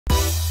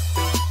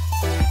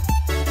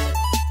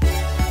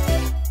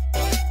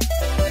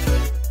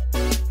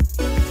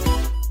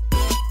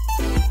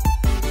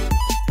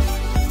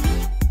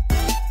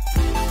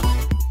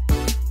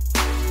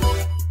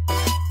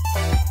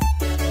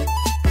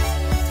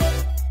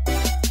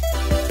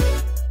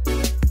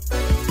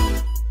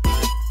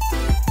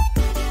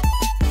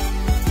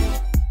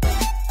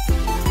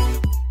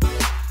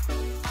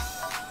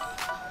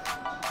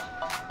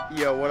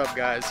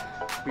guys?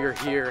 We are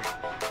here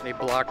at a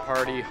block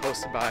party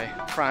hosted by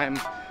Prime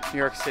New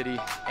York City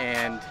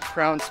and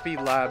Crown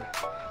SpeedLab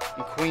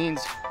in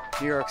Queens,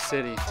 New York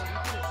City.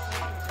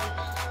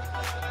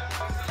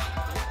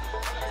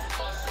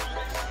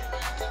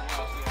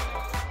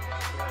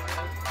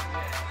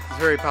 It's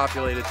very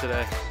populated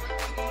today.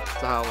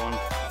 It's a hot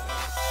one.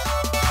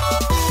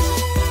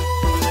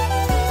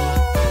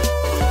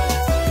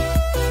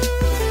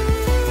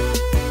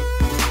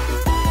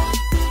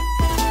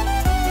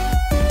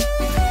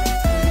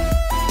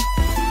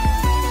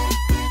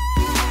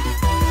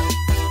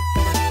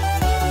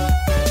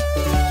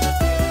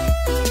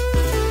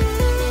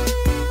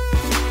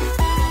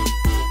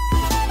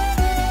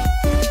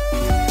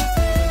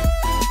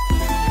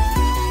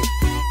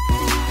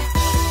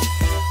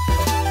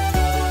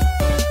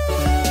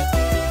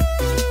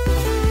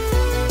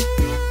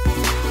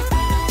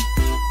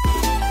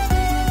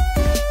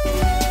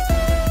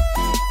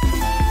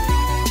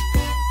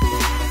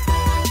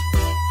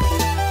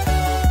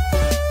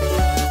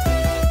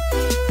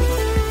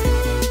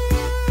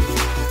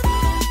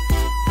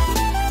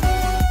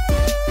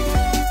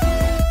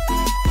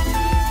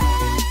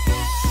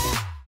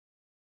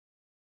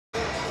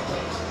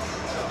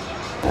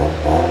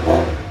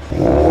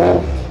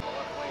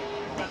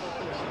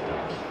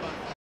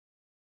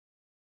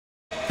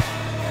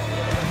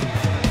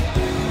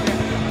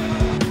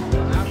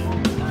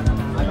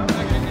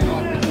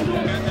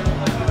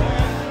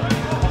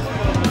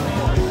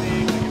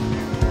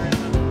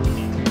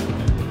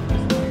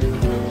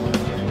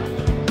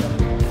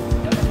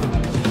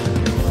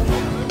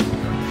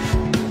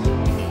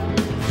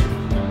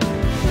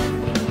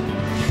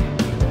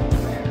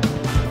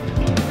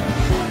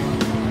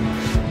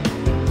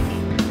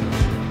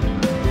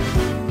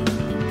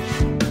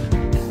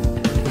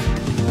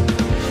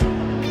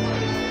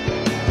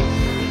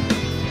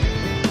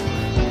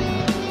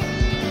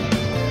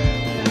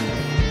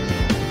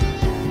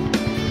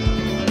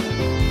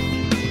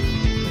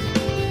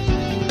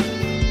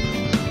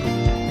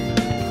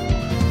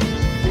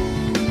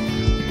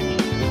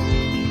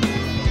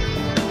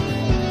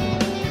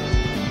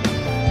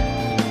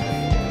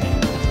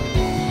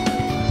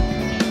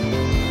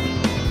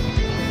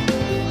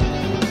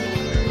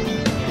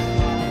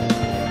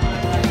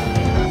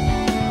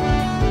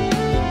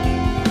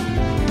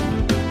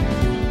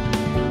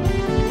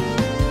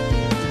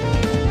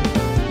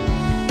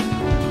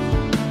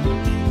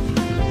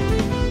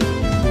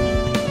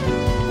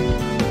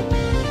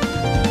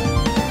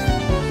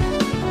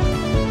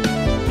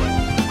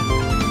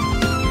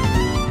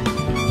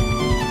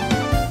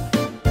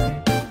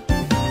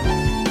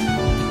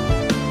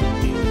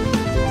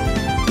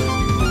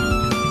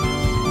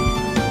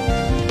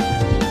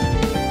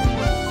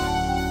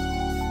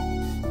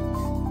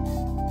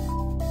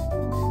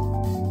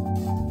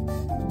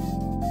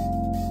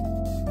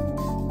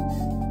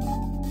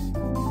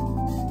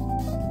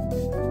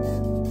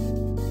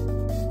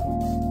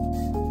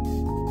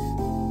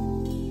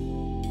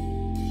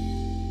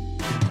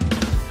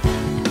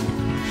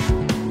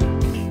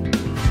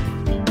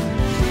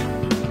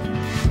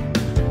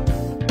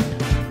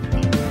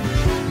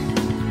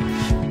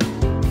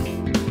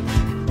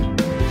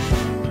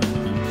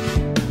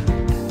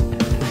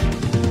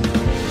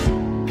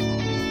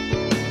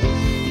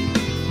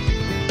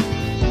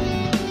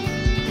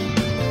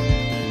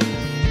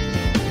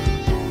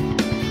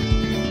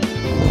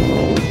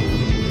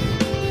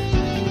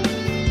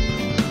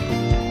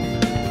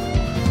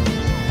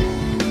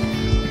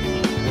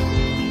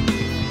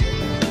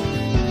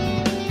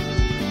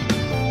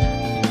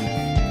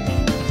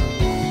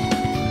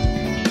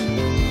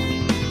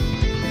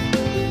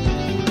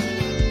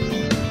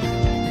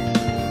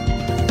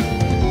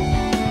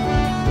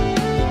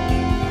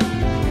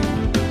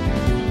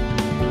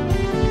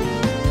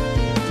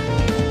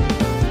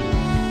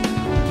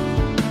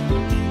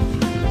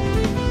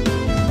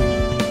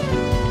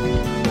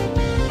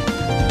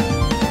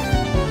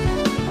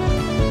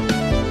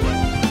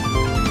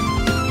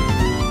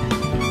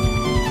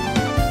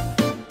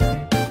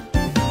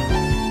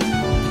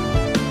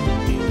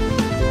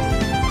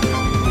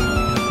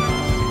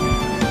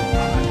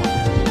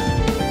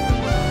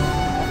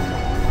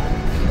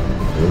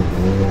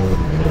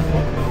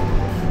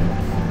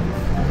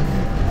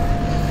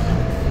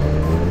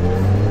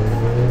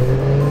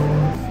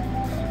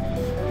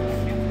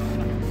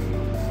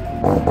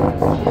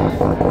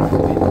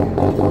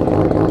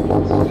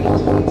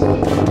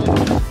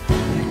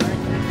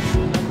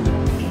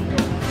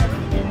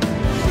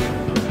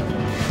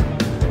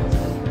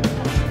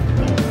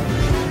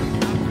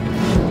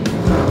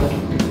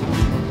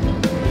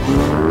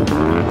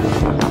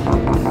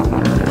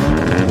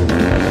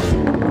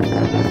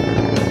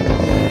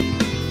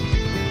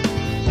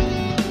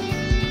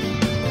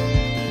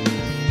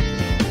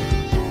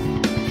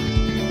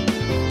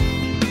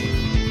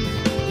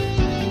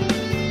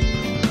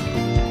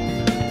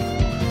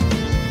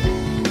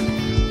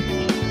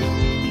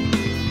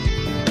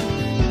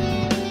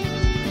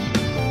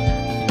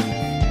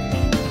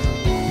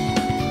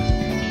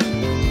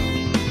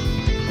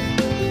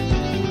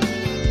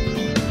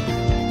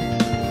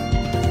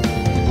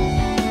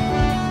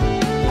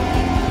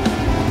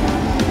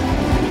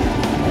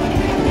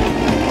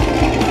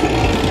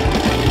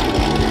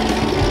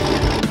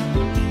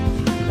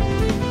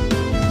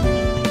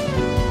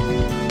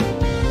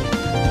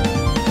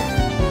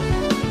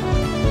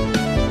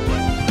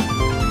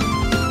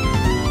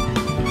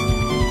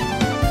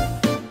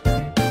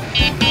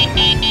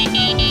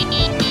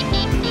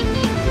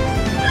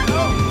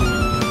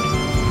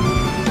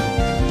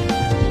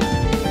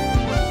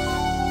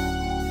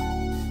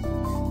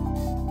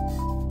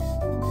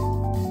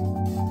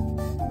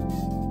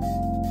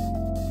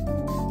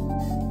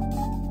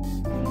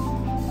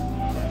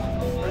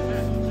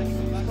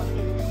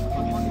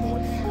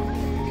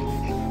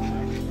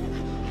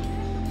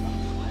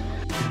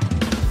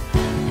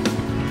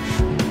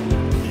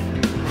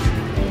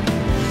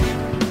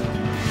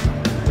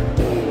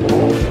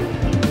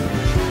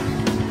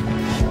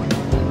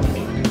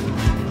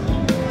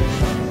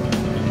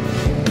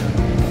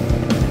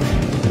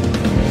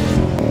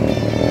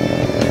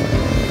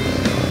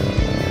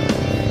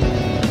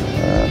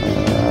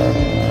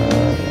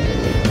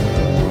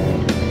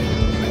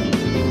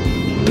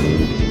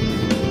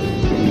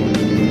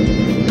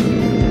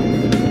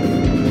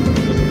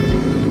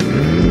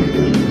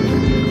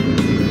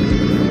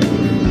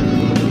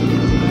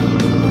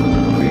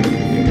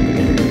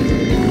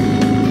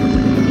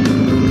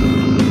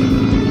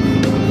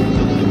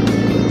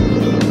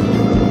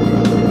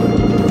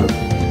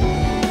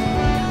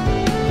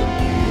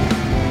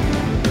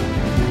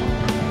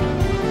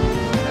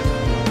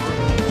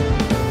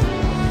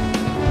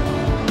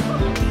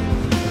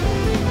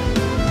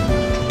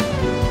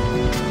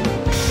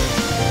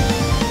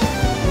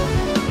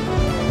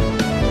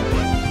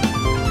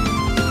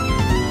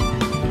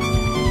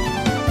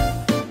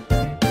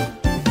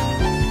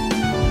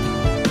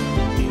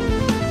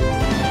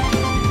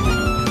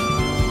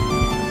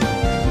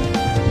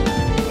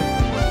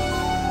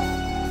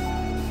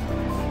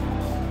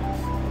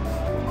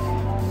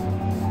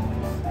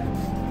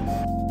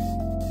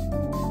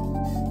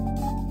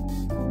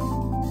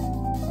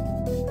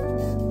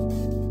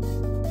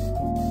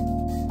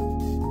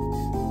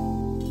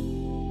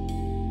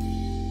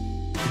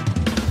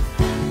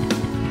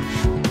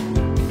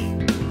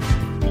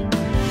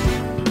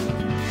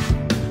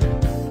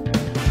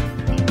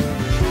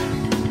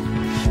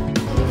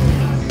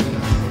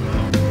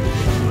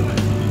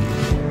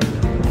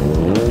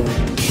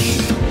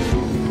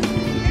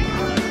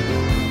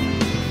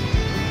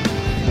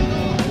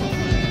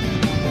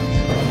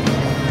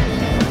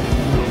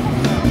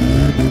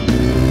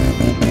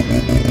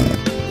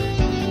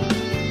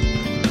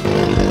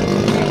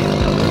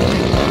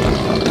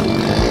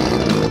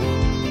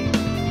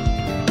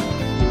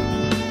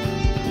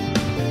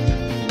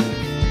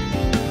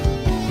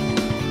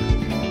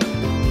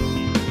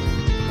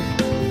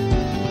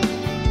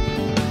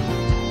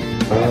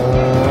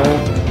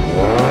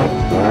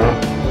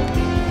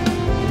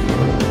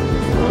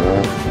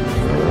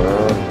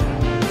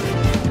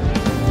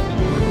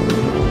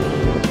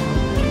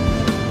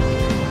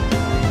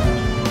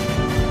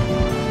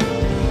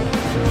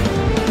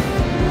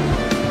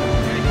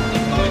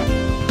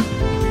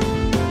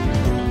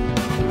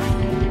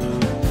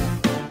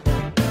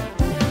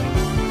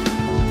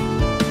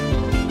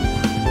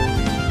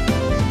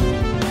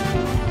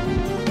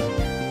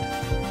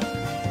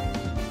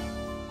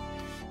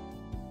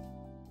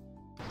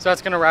 So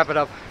that's gonna wrap it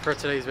up for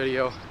today's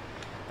video.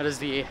 That is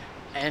the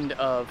end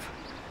of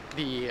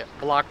the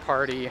block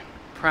party,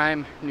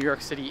 Prime, New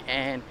York City,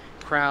 and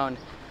Crown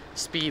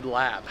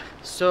SpeedLab.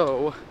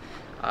 So,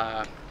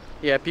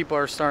 yeah, people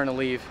are starting to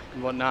leave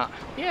and whatnot.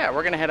 Yeah,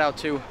 we're gonna head out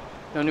too.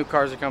 No new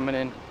cars are coming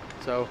in,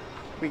 so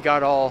we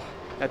got all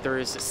that there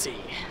is to see.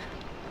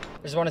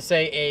 I just want to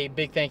say a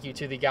big thank you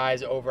to the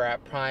guys over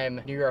at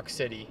Prime New York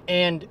City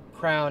and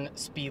Crown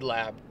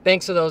SpeedLab.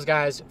 Thanks to those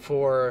guys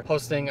for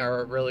hosting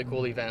a really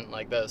cool event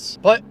like this.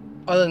 But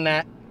other than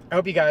that, I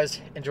hope you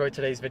guys enjoyed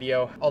today's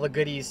video. All the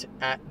goodies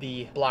at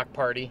the block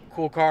party.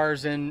 Cool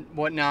cars and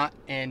whatnot.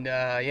 And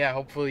yeah,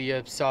 hopefully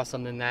you saw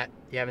something that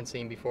you haven't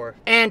seen before.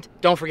 And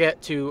don't forget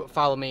to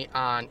follow me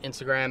on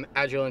Instagram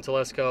at Julian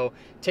Telesco,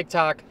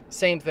 TikTok,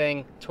 same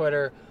thing,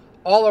 Twitter.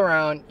 All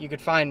around, you could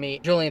find me,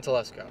 Julian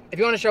Telesco. If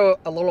you want to show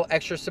a little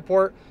extra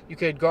support, you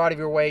could go out of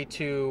your way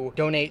to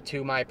donate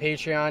to my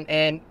Patreon,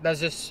 and that's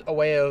just a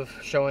way of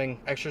showing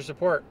extra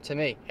support to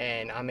me,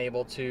 and I'm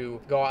able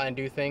to go out and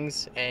do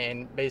things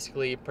and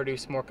basically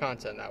produce more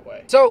content that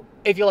way. So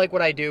if you like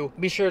what I do,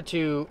 be sure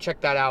to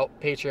check that out,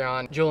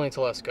 Patreon, Julian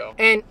Telesco.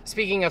 And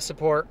speaking of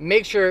support,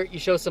 make sure you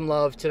show some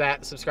love to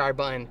that subscribe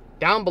button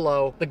down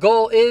below. The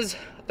goal is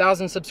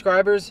 1,000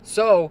 subscribers,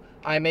 so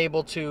I'm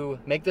able to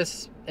make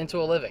this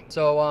into a living.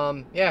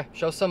 So yeah,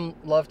 show some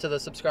love to the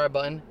subscribe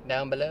button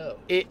down below.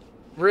 It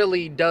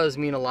really does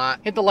mean a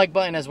lot. Hit the like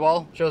button as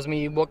well. Shows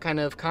me what kind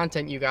of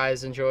content you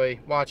guys enjoy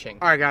watching.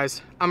 All right,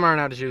 guys, I'm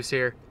running out of juice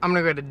here. I'm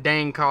gonna go to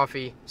dang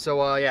coffee.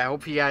 So yeah,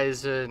 hope you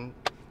guys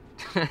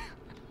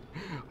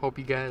hope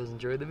you guys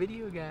enjoyed the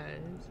video, guys.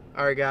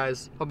 All right,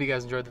 guys, hope you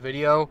guys enjoyed the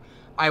video.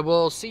 I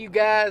will see you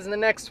guys in the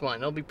next one.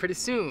 It'll be pretty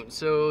soon,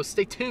 so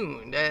stay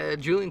tuned.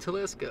 Julian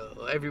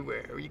Telesco,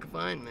 everywhere where you can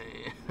find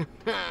me.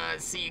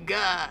 See you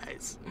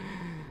guys.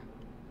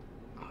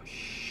 Oh,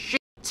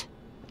 shit.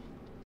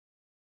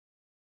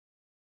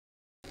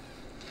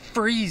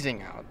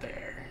 Freezing out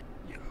there.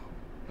 Yo,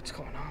 what's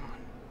going on?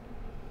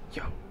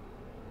 Yo,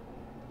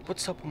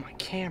 what's up with my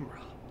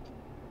camera?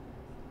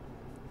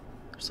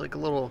 There's like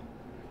little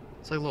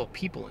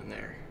people in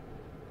there.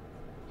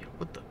 Yo,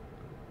 what the?